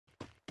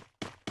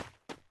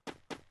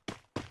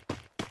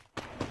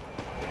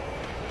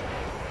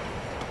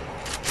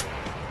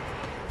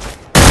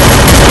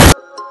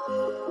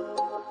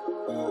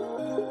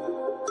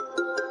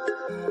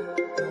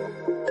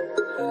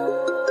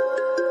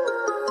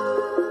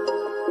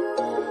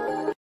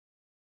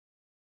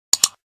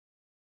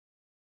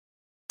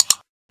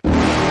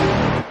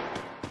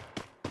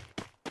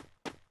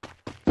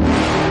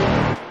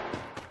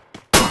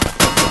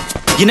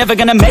you're never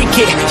gonna make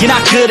it. You're not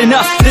good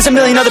enough, there's a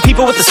million other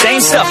people with the same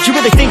stuff. You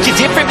really think you're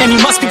different? Man,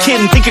 you must be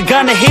kidding. Think you're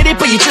gonna hit it,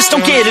 but you just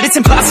don't get it. It's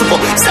impossible,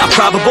 it's not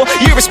probable,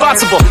 you're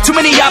irresponsible. Too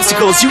many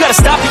obstacles, you gotta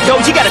stop it, yo.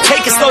 You gotta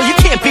take it slow, you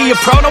can't be a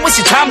pro, don't waste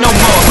your time no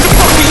more. Who the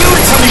fuck are you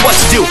to tell me what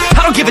to do?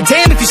 I don't give a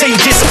damn if you say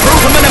you disapprove.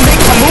 I'm gonna make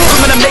my move,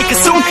 I'm gonna make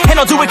it soon, and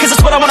I'll do it cause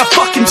it's what I wanna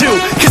fucking do.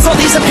 Cause all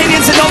these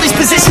opinions and all these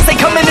positions, they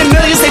come in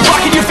millions, they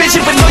blocking your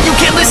vision. But no, you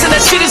can't listen, that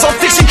shit is all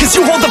fiction. Cause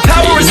you hold the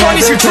power as long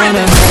as you're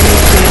driven.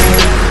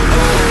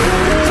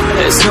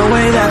 There's no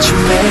way that you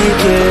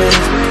make it.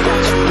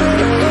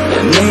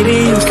 And maybe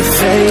you can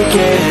fake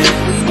it,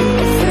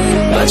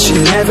 but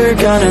you're never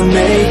gonna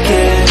make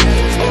it.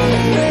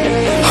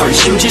 Aren't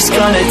you just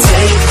gonna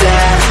take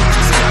that?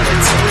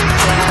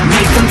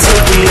 Make them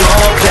take it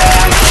all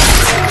back.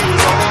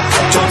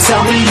 Don't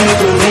tell me you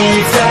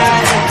believe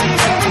that.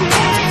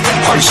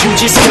 Aren't you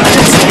just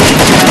gonna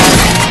take that?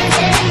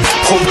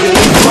 Or will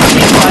you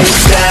fucking fight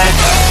back?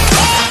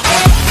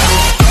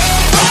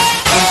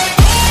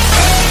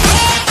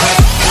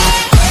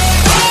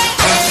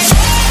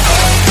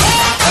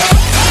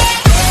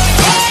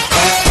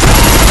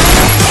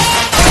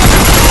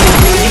 Or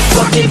will you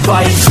fucking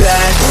fight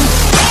back?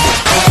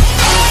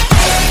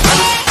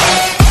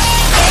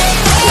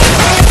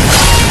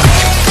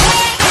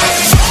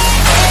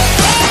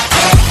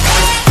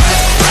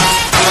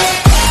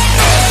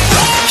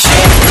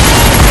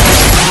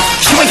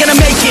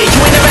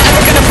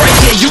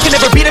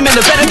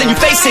 They're better than you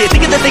face it.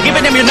 Thinking that they give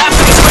a damn, you're not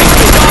fucking straight.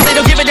 No, they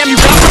don't give a damn, you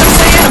got what I'm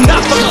saying. I'm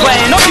not fucking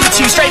playing, I'll give it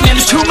to you straight, man.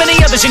 There's too many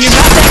others and you're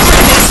not that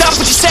great, man. Stop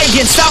what you're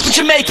saying, stop what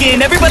you're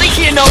making. Everybody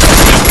here knows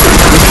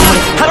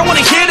I don't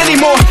wanna hear it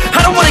anymore,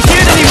 I don't wanna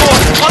hear it anymore.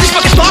 All these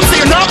fucking thoughts,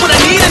 they are not what I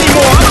need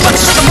anymore. I'm about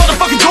to shut the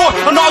motherfucking door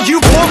on all you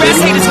poor ass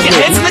haters with your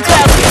heads in the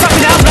clouds.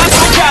 Talking out loud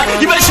so proud,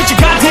 you better shut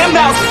your goddamn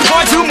mouth before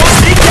I do more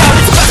speak out.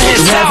 It's about to head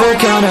south. Never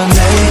gonna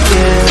make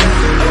it.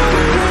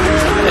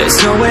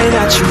 There's no way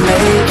that you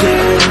make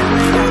it.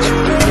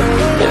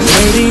 And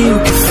maybe you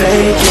can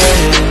fake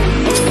it,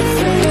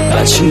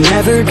 but you're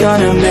never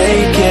gonna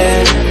make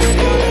it.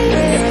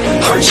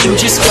 Aren't you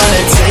just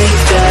gonna take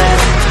that?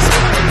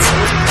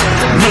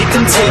 Make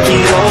them take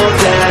it all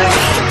back.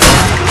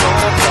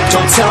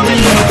 Don't tell me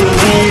you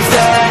believe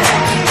that.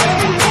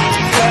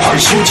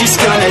 Aren't you just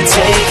gonna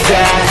take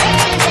that?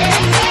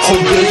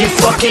 Or will you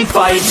fucking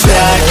fight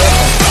back?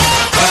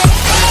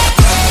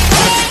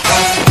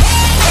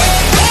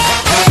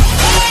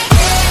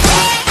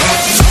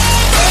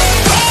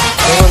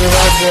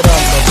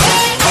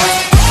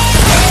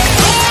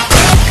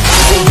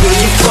 Or will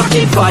you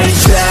fucking fight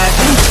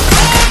back?